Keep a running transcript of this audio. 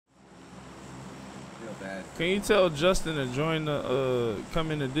bad. Can you tell Justin to join the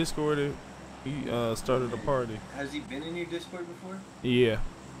come in the Discord? He started a party. Has he been in your Discord before? Yeah.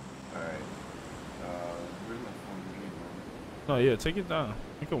 All right. Where's my phone? Oh yeah, take it down.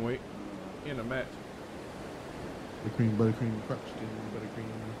 You can wait. In a match. Buttercream, buttercream, crutch skin, buttercream.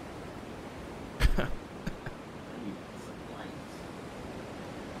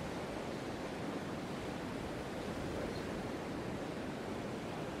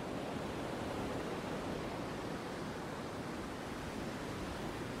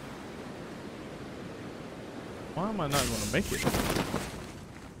 Why am I not gonna make it?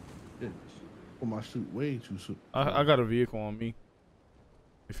 Well, my suit way too soon. I got a vehicle on me.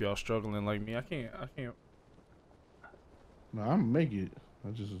 If y'all struggling like me, I can't. No, I'm make it.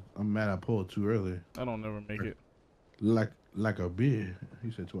 I'm mad I pulled too early. I don't never make it. Like a beer.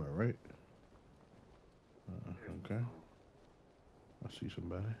 He said to her, right? Okay. I see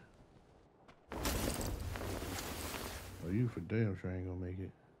somebody. Oh, you for damn sure ain't gonna make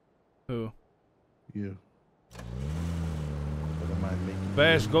it. Who? You. But I might make it.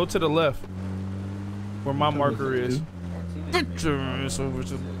 Vash, go to the left. Where my marker is. It's over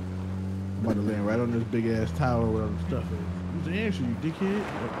to. I'm about to land right on this big ass tower with all the stuff in it. Who's the answer, you dickhead?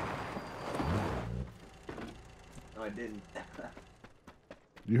 No, I didn't.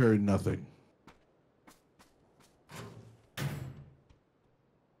 You heard nothing.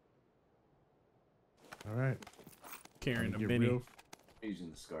 All right. Carrying the mini. I'm using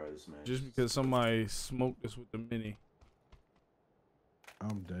the scar this match. Just because somebody smoked us with the mini.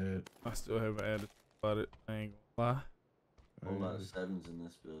 I'm dead. I still haven't added about it. I ain't gonna lie. A whole lot of sevens in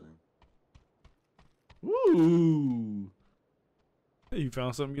this building. Woo! You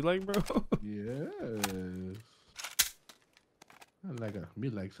found something you like, bro? Yes. I like me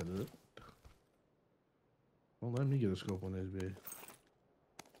likes a lot. Well, let me get a scope on this bit.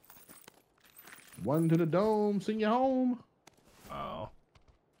 One to the dome, sing you home. Oh.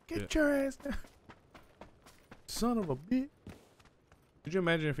 Get your ass down. Son of a bitch. Could you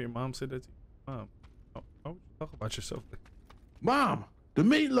imagine if your mom said that to you? Mom, why would you talk about yourself? Mom, the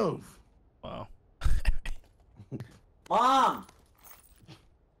meatloaf. Wow. Mom!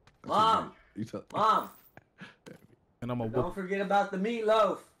 Mom! Mom! And I'm a Don't forget about the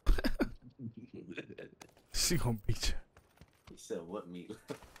meatloaf. She gonna beat you. He said, what meatloaf?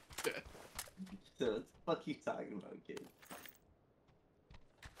 So what the fuck you talking about, kid?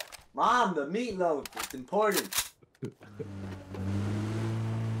 Mom, the meatloaf. It's important.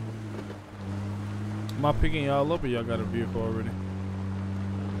 Am I picking y'all up or y'all got a vehicle already?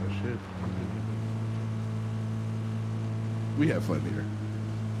 Oh shit. We have fun here.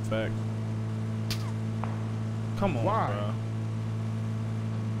 Fact. Come on, Why? bro.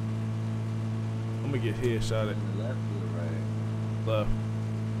 I'm gonna get headshot at The left or the right? left.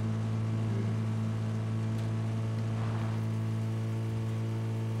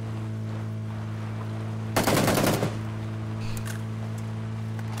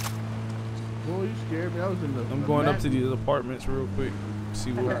 Boy, you scared me. I was in the. I'm going up to these apartments real quick.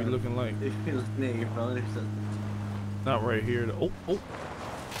 See what we looking like. If you're looking at your phone or something. Not right here. Oh, oh.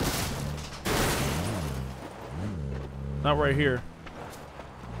 Not right here.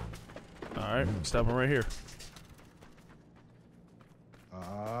 All right, stopping right here.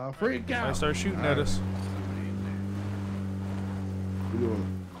 Freak out. Might start shooting at us.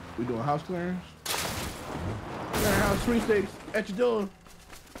 We doing house clearance. House sweepstakes at your door.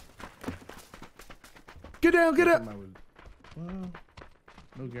 Get down, get up. Well,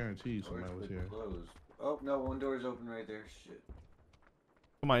 no guarantees somebody was here. Closed. Oh no, one door's open right there. Shit.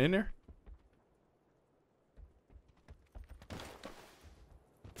 Am I in there?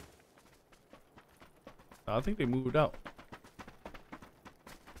 I think they moved out.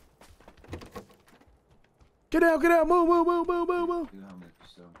 Get out, get out, move, move, move, move, move, move. You know how many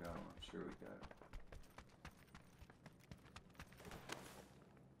still got? I'm sure we got it.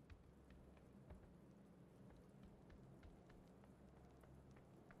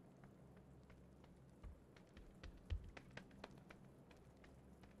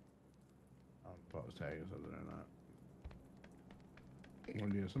 I don't know if I was tagging something or not. Well,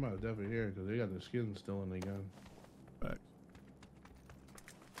 yeah, somebody's definitely here because they got the skin still in their gun. Back.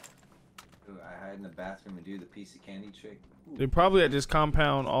 Do I hide in the bathroom and do the piece of candy trick? Ooh. They probably at this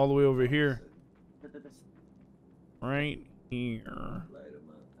compound all the way over here. Right here.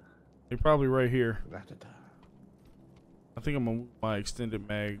 They probably right here. I think I'm gonna move my extended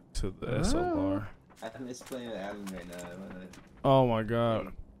mag to the SLR. I'm just playing with Adam right now. Oh my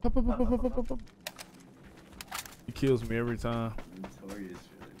god. Pop, pop, pop, pop, pop, pop, pop. He kills me every time. Notorious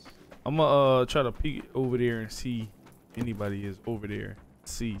for this. I'm gonna try to peek over there and see if anybody is over there.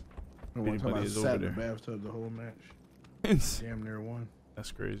 See. And one time I Anybody is sat over in the there. bathtub the whole match. Damn near won.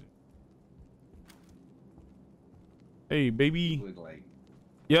 That's crazy. Hey, baby. With, like,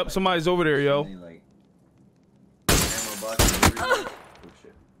 Yep, somebody's over there, yo. like, ammo boxes everywhere. Oh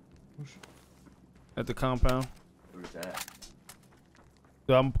shit. Oh, shit. At the compound. Where's that?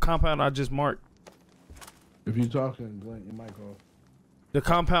 The compound I just marked. If you're talking, Glint, your mic off. The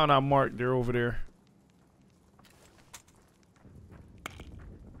compound I marked, they're over there.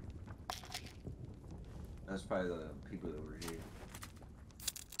 That's probably the people that were here.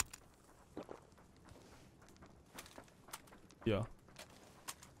 Yeah.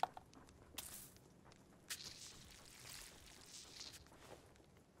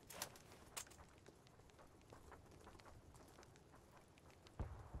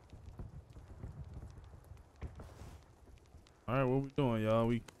 All right, what we doing, y'all?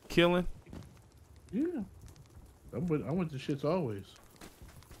 We killing? Yeah. I'm with the shits always.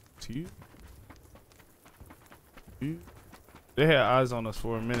 To you? They had eyes on us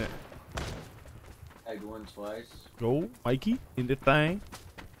for a minute. Tagged one twice. Go, Mikey, in the thing.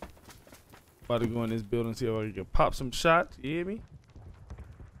 About to go in this building, see if I can pop some shots. You hear me?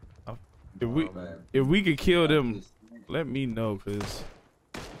 If we could kill them, let me know, cause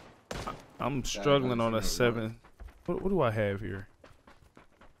I'm struggling on a 7. What do I have here?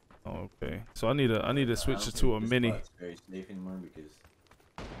 Oh, okay, so I need to switch it to a mini. It's very safe anymore because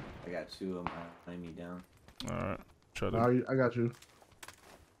I got 2 of them eyeing me down. All right, try to. I got you.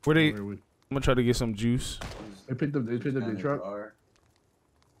 Where they? Where we? I'm gonna try to get some juice. They picked up their truck.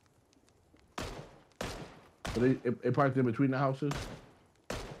 So they parked in between the houses.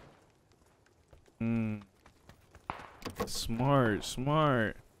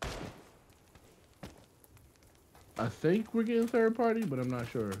 Smart. I think we're getting third party, but I'm not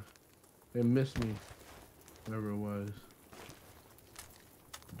sure. They missed me, whatever it was.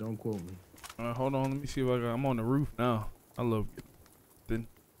 Don't quote me. All right, hold on. Let me see if I got. I'm on the roof now. I love getting.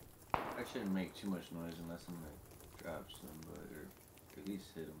 I shouldn't make too much noise unless I'm like drop somebody or at least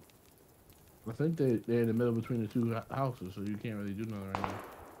hit them. I think they're in the middle between the 2 houses, so you can't really do nothing right now.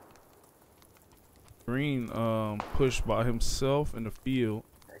 Green pushed by himself in the field.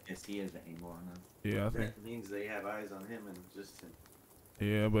 I guess he has the angle on them. Yeah, I think. That means they have eyes on him and just.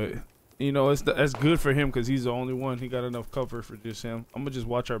 Yeah, but you know that's good for him because he's the only one. He got enough cover for just him. I'm gonna just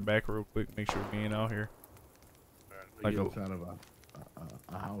watch our back real quick, make sure we ain't out here. Like inside of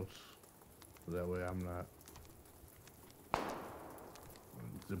a house, so that way I'm not.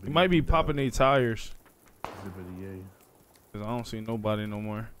 He might be popping their tires. Zippity-yay. Cause I don't see nobody no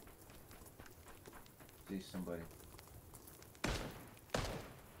more. See somebody.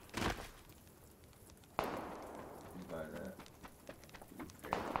 By that.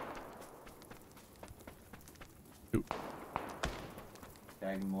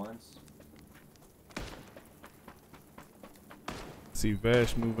 Tag him once. See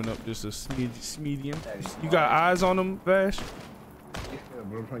Vash moving up just a medium. You got eyes on him, Vash? Yeah,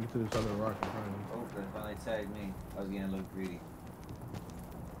 but I'm trying to get to this other rock in front of me. Oh, they finally tagged me. I was getting a little greedy.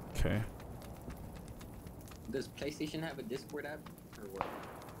 Okay. Does PlayStation have a Discord app or what?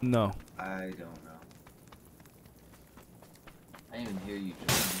 No. I don't know. I didn't even hear you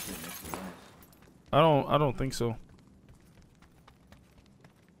just next to noise. I don't think so.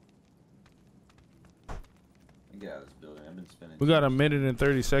 Get out of this building. I've been spending. We got a minute and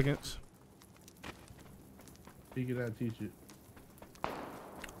 30 seconds. Speak it out, teach it.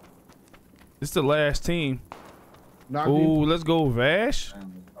 It's the last team. Knock Ooh, let's go, Vash.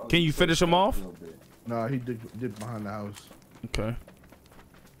 Can you finish him off? No, he dipped behind the house. Okay.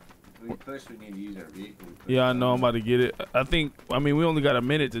 If we push, we need to use our vehicle. Yeah, I know. I'm about to get it. I mean, we only got a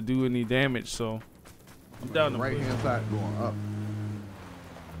minute to do any damage, so. I'm down the right hand side going up.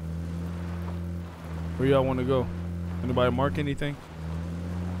 Where y'all want to go? Anybody mark anything?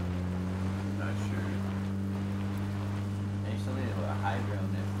 I'm not sure. Maybe something with a high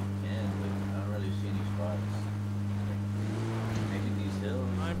ground if we can, but I don't really see any spots. Maybe these hills.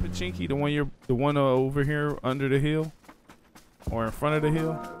 I'm Pachinki, the one over here under the hill, or in front of the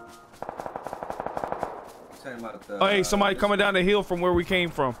hill. Talking about the, Oh, hey, somebody coming down the hill from where we came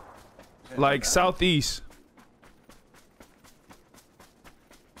from, like southeast.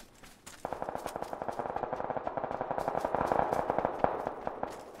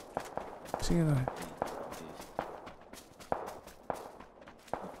 Seeing that?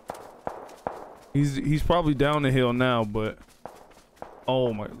 He's probably down the hill now, but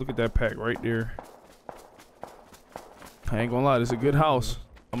oh my, look at that pack right there. I ain't gonna lie, this is a good house.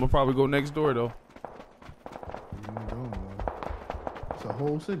 I'm gonna probably go next door though. It's a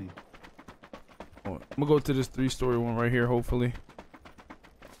whole city. I'm gonna go to this 3-story one right here, hopefully.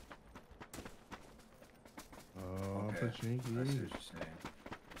 Pachinki. That's what you're saying.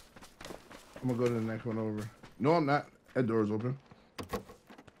 I'm gonna go to the next one over. No, I'm not. That door's open.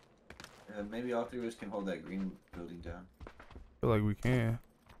 Maybe all three of us can hold that green building down. Feel like we can.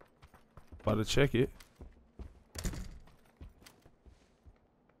 About to check it.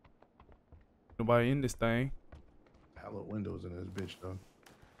 Nobody in this thing. Hella windows in this bitch though.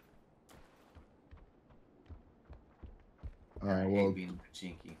 All right, well,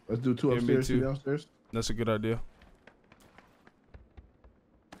 let's do 2 Yeah, me upstairs, 2 too. downstairs. That's a good idea.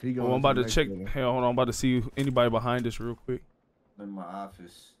 He Well, I'm about to check. Hey, hold on. I'm about to see anybody behind us real quick. I'm in my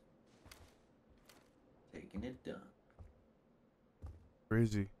office. Taking it down.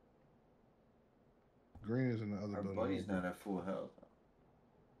 Crazy. Green is in the other Our building. buddy's not at full health.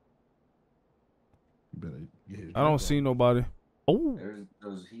 You better get his I don't drink see on. nobody. Oh. There's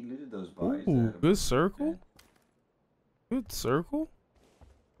those. He looted those bodies. Ooh, good circle. Good circle.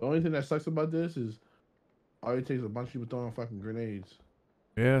 The only thing that sucks about this is all it takes is a bunch of people throwing fucking grenades.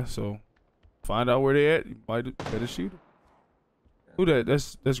 Yeah. So find out where they at. You might better shoot 'em. Who that?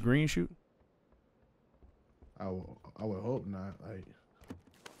 That's green shooting. I would hope not. Like,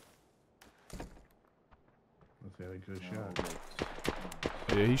 let's say a good shot.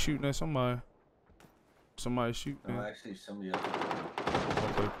 Yeah, he's shooting at somebody. Somebody shooting. No, actually, somebody else.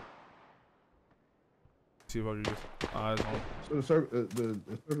 Okay. See if I can get eyes on. So the circle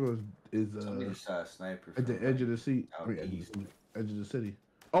is Somebody just shot a sniper. at the from, edge of the seat. out I mean, east. edge of the city.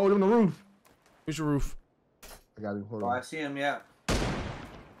 Oh, they're on the roof. Which roof? I got him. Hold Oh, on. I see him. Yeah.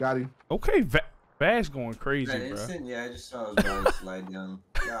 Got him. Okay, Vash going crazy, That bro. instant, yeah, I just saw his body slide down.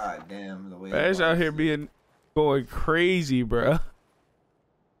 God damn, the way. Vash out here being going crazy, bro.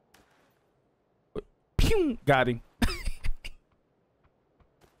 Pew! Got him.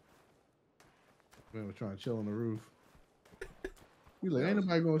 Man, we're trying to chill on the roof. He's like, ain't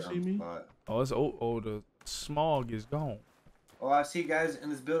nobody gonna see me. Oh, it's the smog is gone. Oh, I see guys in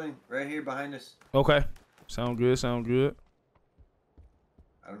this building right here behind us. Okay, sound good. Sound good.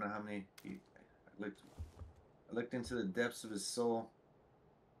 I don't know how many. I looked into the depths of his soul.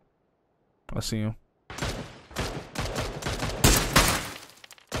 I see him.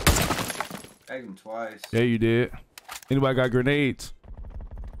 Tagged him twice. Yeah, you did. Anybody got grenades?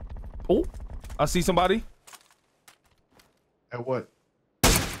 Oh, I see somebody. At what?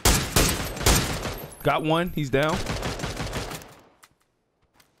 Got one. He's down.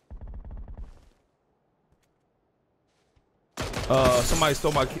 Somebody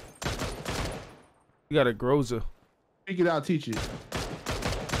stole my kid. You got a Groza. Pick it out, teach it.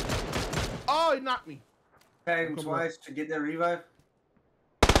 Oh, he knocked me. Tagged him twice to get that revive.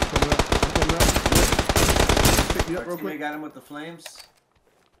 Coming up. Pick me up Our real teammate quick. got him with the flames.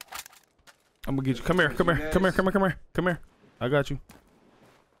 I'm gonna get you. Come here. Come here. I got you.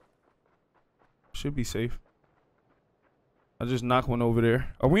 Should be safe. I just knocked one over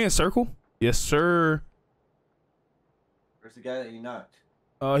there. Are we in circle? Yes, sir. Where's the guy that you knocked?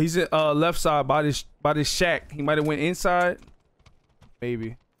 He's at left side by this shack. He might have went inside.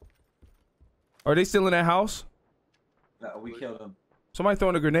 Maybe. Are they still in that house? No, we killed him. Somebody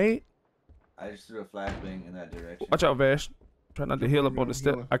throwing a grenade? I just threw a flashbang in that direction. Watch out, Vash. Try not to heal up on the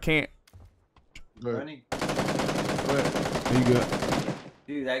step. I can't. Good. Running. Go ahead. You good?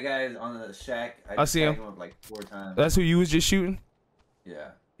 Dude, that guy is on the shack. I see him. Tagged up like 4 times. That's who you was just shooting?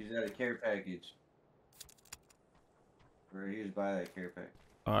 Yeah, he's at a care package. Or he was by that care pack.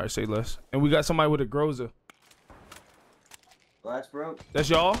 All right, say less. And we got somebody with a Groza. Glass broke. That's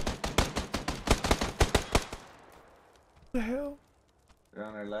y'all? What the hell? They're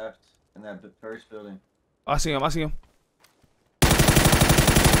on our left in that first building. I see him.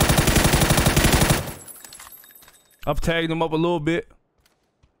 I've tagged him up a little bit.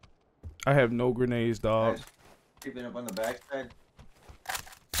 I have no grenades, dog. Guys, creeping up on the backside.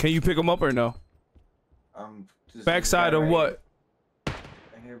 Can you pick him up or no? Just Backside of right what? Here.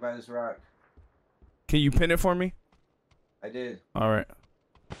 Right here by this rock. Can you pin it for me? I did. All right.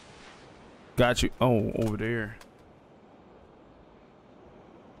 Got you. Oh, over there.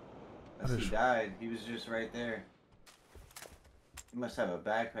 He died. He was just right there. He must have a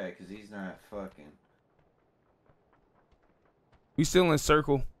backpack because he's not fucking. We still in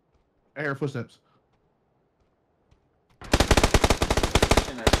circle. I hear footsteps.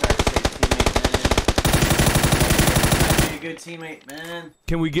 Shouldn't have tried to save teammate, man. Be a good teammate, man.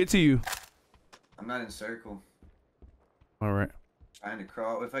 Can we get to you? I'm not in circle. All right. Trying to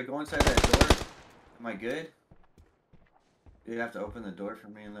crawl. If I go inside that door, am I good? You'd have to open the door for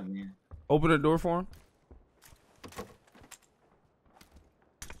me and let me in. Open the door for him.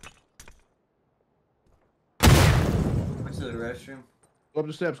 Went to the restroom. Go up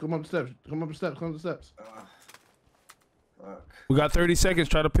the steps. Come up the steps. Come up the steps. Come up the steps. Fuck. We got 30 seconds.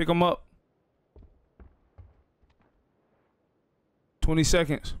 Try to pick them up. 20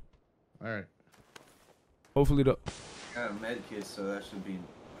 seconds. All right. Hopefully the. I got a med kit, so that should be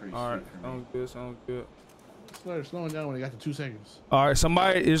pretty All right. sweet for me. Sounds good. Sounds good. Start slowing down when they got to 2 seconds. All right.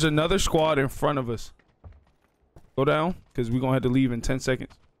 Somebody. There's another squad in front of us. Go down, cause we're gonna have to leave in 10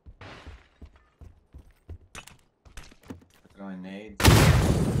 seconds. Throwing nades.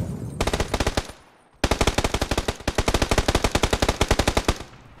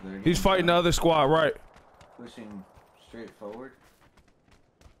 He's fighting the other squad, right? Pushing straight forward.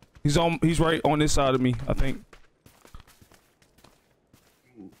 He's right on this side of me, I think.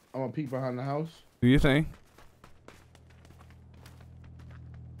 I'm gonna peek behind the house. Do your thing.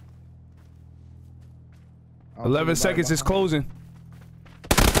 I don't 11 see seconds anybody is behind. closing.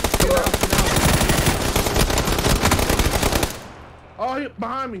 Oh, he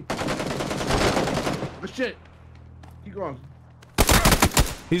behind me. Good shit. Keep going.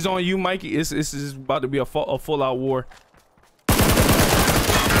 He's on you, Mikey. This is about to be a full out war.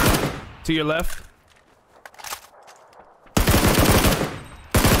 To your left.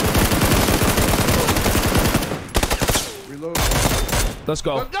 Reload. Let's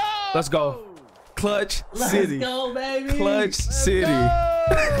go. Let's go. Let's go. Clutch City. Let's go, baby. Clutch City.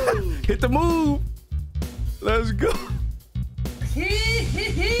 Hit the move. Let's go.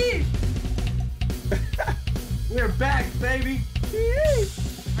 We're back, baby.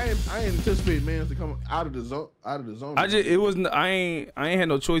 I ain't anticipate mans to come out of the zone. I ain't had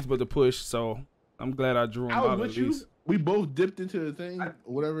no choice but to push, so I'm glad I drew him I out was at with you. least. We both dipped into the thing, or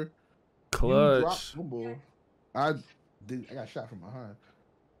whatever. Clutch. You dropped the ball. I got shot from behind.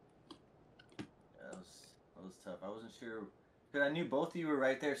 That was tough. I wasn't sure because I knew both of you were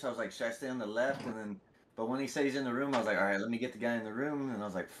right there, so I was like, should I stay on the left? And then, but when he said he's in the room, I was like, all right, let me get the guy in the room. And I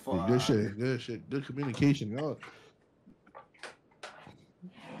was like, fuck. Good shit. Good shit. Good communication. Oh.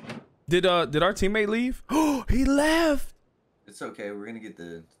 Did our teammate leave? Oh, he left. It's okay. We're gonna get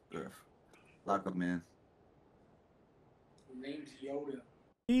the lock up man. Name's Yoda.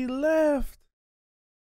 He left.